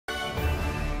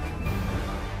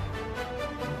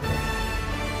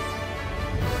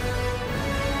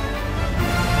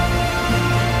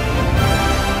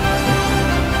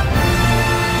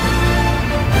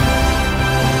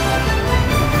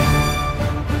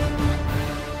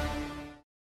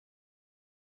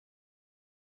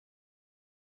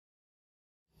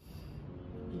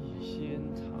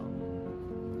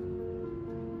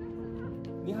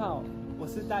好，我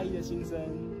是大一的新生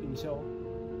秉修。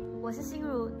我是心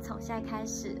如，从现在开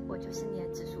始，我就是你的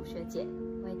直属学姐，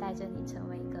我会带着你成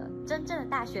为一个真正的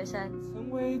大学生。成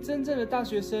为真正的大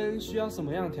学生需要什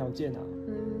么样的条件啊？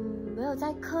唯有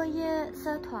在课业、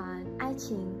社团、爱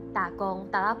情、打工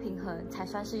达到平衡，才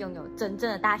算是拥有真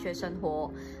正的大学生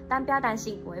活。但不要担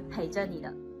心，我会陪着你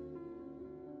的。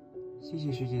谢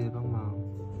谢学姐的帮忙，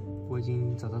我已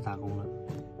经找到打工了。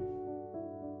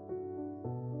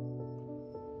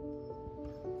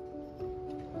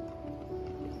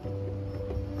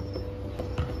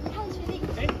看学弟，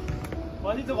我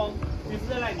要去做工，没事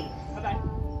再赖你，拜拜。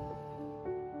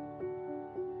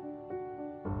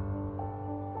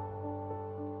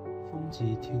风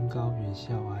急天高猿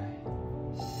啸哀。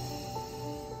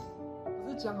不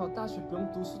是讲好大学不用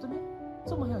读书的咩？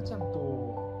怎么还有这样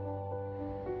多？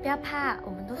不要怕，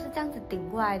我们都是这样子顶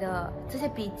过来的。这些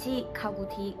笔记、考古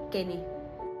题给你。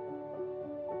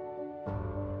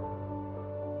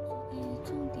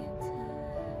重点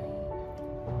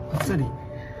在这里。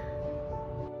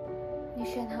你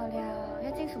选好了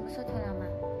要进什么社团了吗？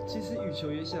其实羽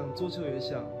球也想，桌球也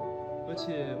想，而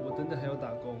且我等等还要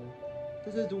打工。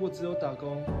但是如果只有打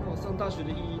工，那我上大学的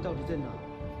意义到底在哪？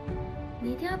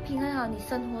你一定要平衡好你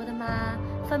生活的嘛，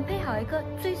分配好一个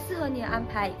最适合你的安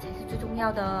排才是最重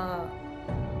要的。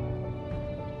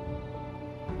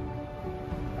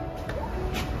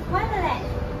关了嘞，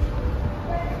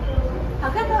好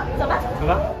看的，走吧。走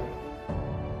吧。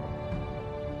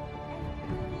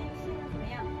怎么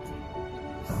样？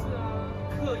是啊，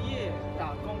课业、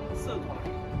打工、社团，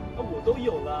我都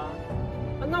有啦。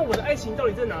那我的爱情到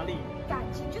底在哪里？感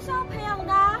情就是要培养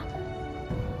的啊。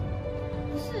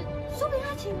不是，说不定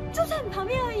爱情就在你旁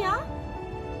边而已啊。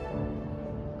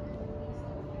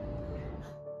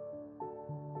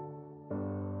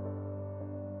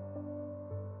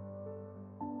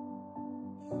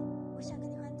我想跟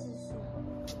你换直属。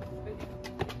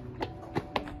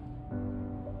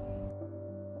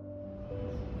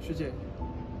学姐，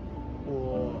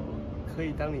我可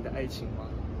以当你的爱情吗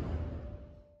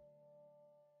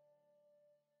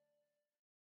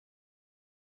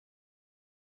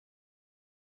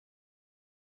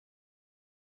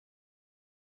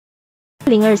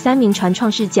？2023名传创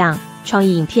世奖创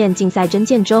意影片竞赛征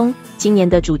件中，今年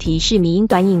的主题是迷因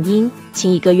短影音，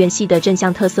请以各院系的正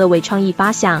向特色为创意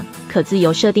发想，可自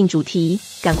由设定主题，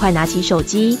赶快拿起手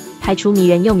机，拍出迷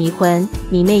人又迷魂、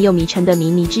迷妹又迷沉的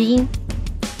迷之音。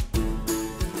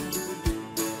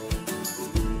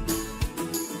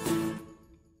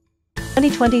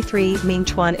2023 Ming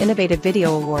Chuan Innovative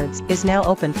Video Awards is now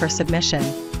open for submission.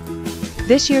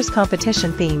 This year's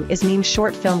competition theme is Meme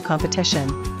Short Film Competition.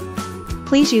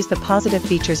 Please use the positive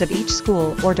features of each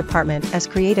school or department as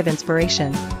creative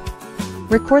inspiration.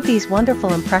 Record these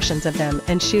wonderful impressions of them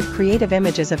and shoot creative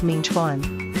images of Ming Chuan.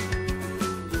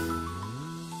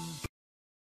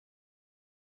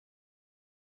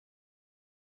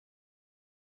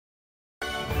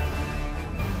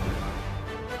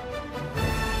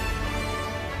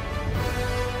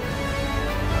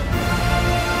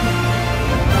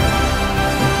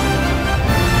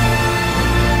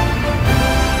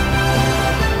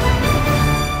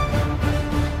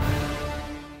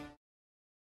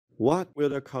 What will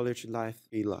the college life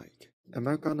be like? Am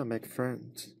I gonna make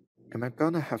friends? Am I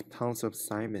gonna have tons of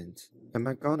assignments? Am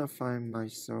I gonna find my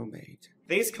soulmate?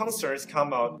 These concerns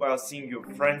come out while seeing your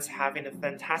friends having a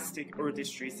fantastic or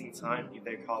distressing time in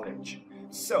their college.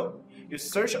 So, you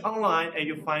search online and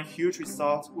you find huge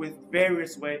results with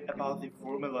various ways about the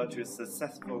formula to a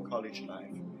successful college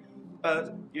life.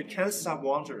 But you can't stop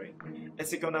wondering,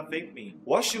 is it gonna fit me?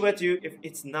 What should I do if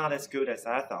it's not as good as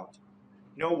I thought?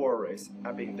 No worries,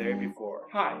 I've been there before.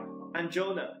 Hi, I'm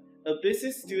Jonah, a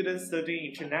business student studying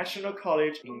international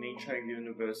college in Ming Chuan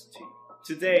University.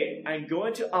 Today, I'm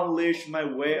going to unleash my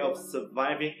way of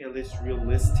surviving in this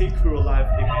realistic cruel life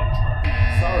in Ming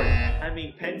Chuan. Sorry, I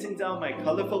mean painting down my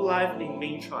colorful life in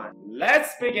Ming Chuan.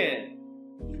 Let's begin!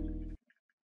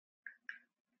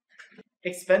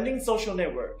 Expanding social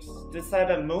networks,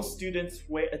 decided by most students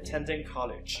when attending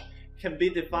college, can be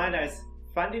defined as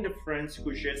finding the friends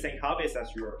who share same hobbies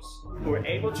as yours, who are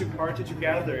able to party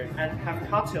together and have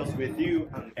cocktails with you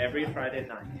on every Friday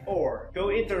night, or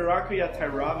go eat the rakuya Thai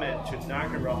ramen to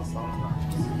knock around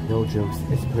sometimes. No jokes,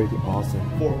 it's pretty awesome.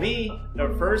 For me,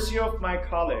 the first year of my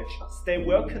college, stay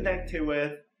well connected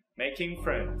with making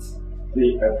friends.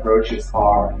 The approaches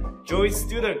are: join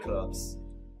student clubs,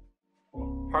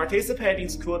 participate in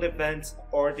school events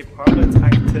or department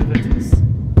activities,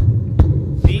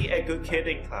 be a good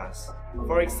dedicated class.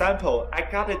 For example, I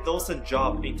got a docent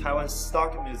job in Taiwan's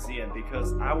Stock Museum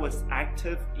because I was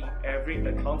active in every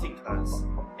accounting class.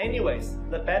 Anyways,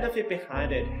 the benefit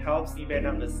behind it helps me better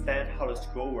understand how the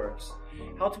school works,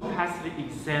 how to pass the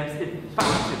exams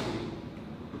effectively,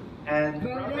 and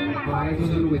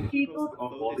with people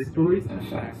of all the stories and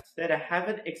facts that I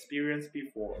haven't experienced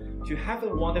before. To have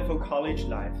a wonderful college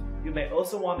life, you may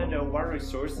also want to know what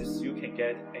resources you can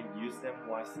get and use them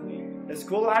wisely. The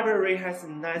school library has a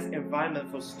nice environment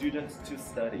for students to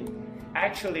study.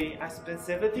 Actually, I spent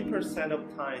 70%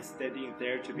 of time studying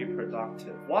there to be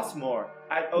productive. What's more,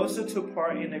 I also took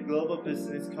part in a global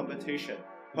business competition,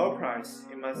 Pearl Prize,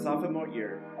 in my sophomore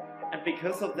year. And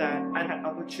because of that, I had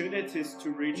opportunities to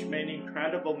reach many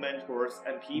incredible mentors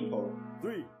and people.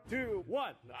 3, 2,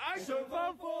 1, action!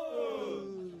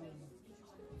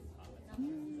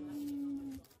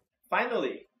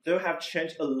 Finally, though have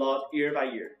changed a lot year by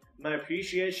year, my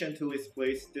appreciation to this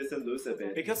place doesn't lose a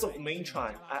bit. Because of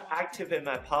Mingchuan, I activated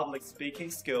my public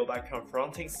speaking skill by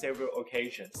confronting several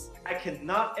occasions. I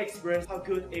cannot express how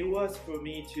good it was for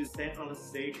me to stand on the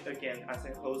stage again as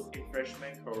a host in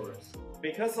freshman chorus.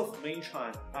 Because of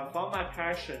Mingchuan, I found my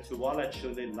passion to what I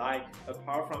truly like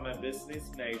apart from my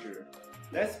business major.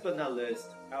 Last but not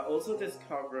least, I also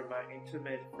discovered my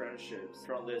intimate friendships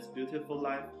from this beautiful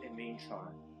life in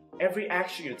Mingchuan. Every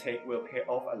action you take will pay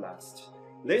off at last.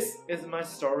 This is my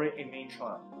story in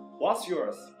Mingchuan. What's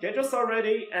yours? Get yourself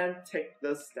ready and take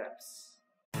the steps.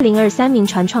 2023名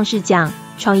传创世奖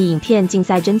创意影片竞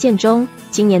赛征件中，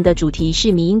今年的主题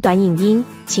是迷因短影音，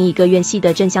请以各院系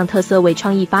的正向特色为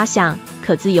创意发想，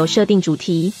可自由设定主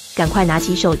题，赶快拿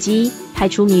起手机，拍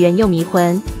出迷人又迷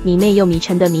魂、迷妹又迷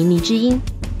沉的靡靡之音。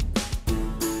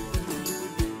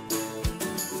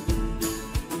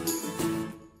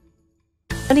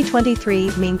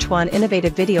2023 Mingchuan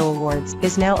Innovative Video Awards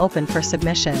is now open for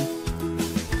submission.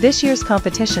 This year's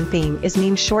competition theme is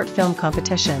Meme Short Film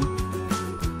Competition.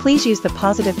 Please use the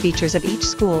positive features of each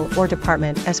school or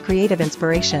department as creative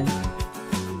inspiration.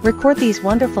 Record these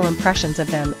wonderful impressions of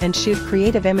them and shoot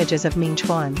creative images of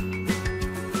Mingchuan.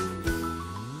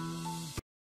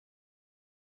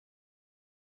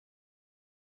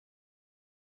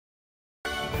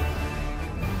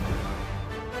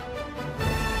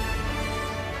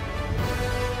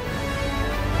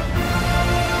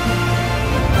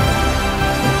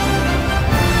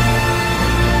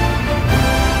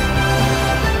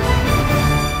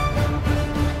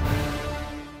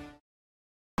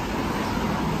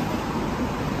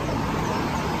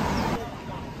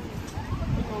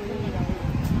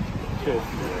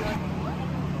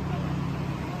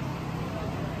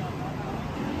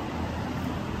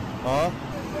啊？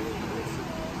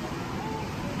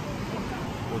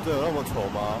我这有那么丑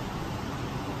吗？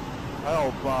还好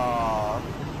吧，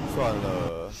算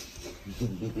了。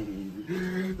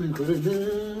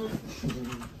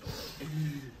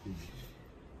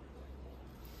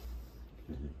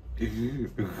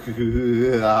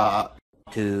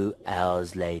2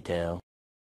 hours later.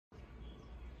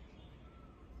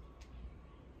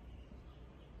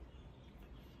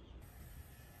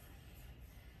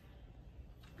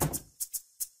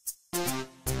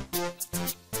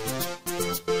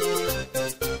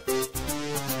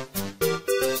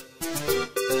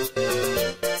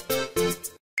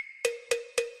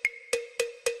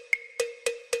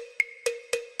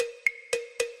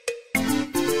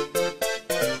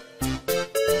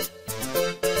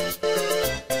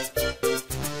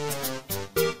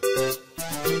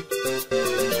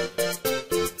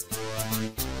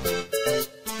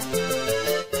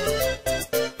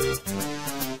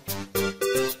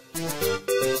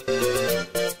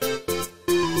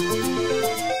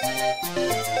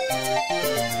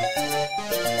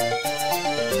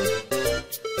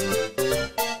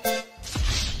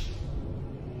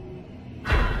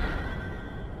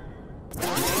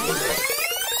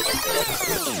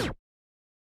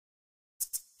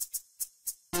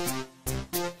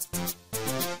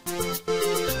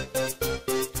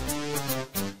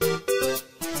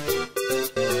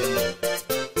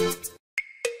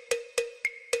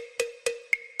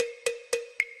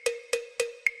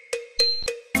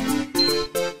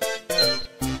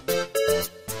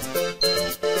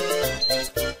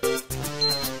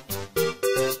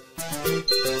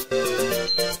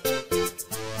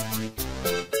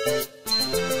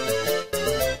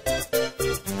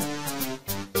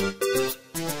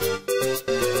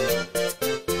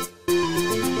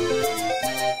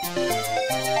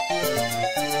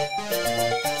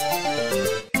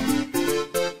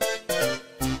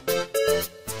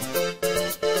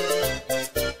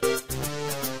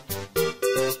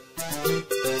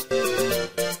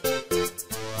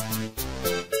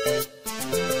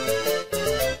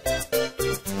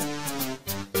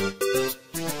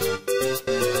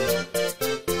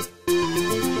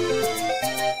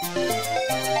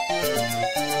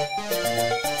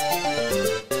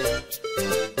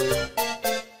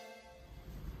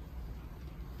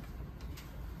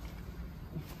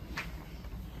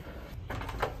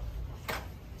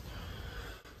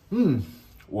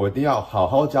 我一定要好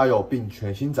好加油，并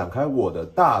全心展开我的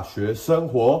大学生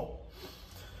活。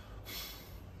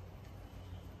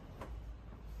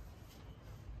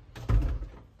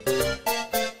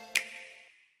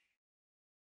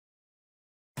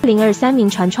2023名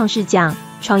传创世奖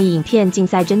创意影片竞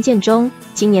赛征件中，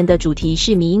今年的主题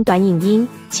是迷因短影音，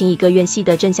请以各院系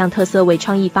的正向特色为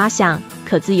创意发想，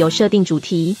可自由设定主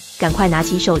题。赶快拿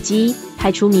起手机，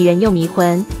拍出迷人又迷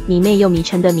魂、迷妹又迷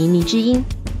沉的靡靡之音。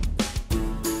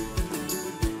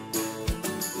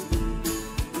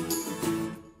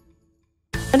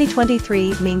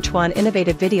2023 Ming Chuan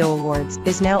Innovative Video Awards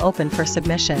is now open for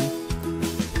submission.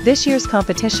 This year's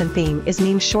competition theme is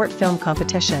Meme Short Film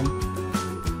Competition.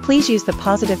 Please use the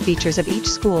positive features of each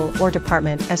school or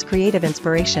department as creative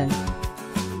inspiration.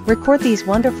 Record these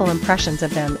wonderful impressions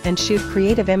of them and shoot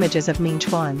creative images of Ming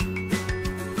Chuan.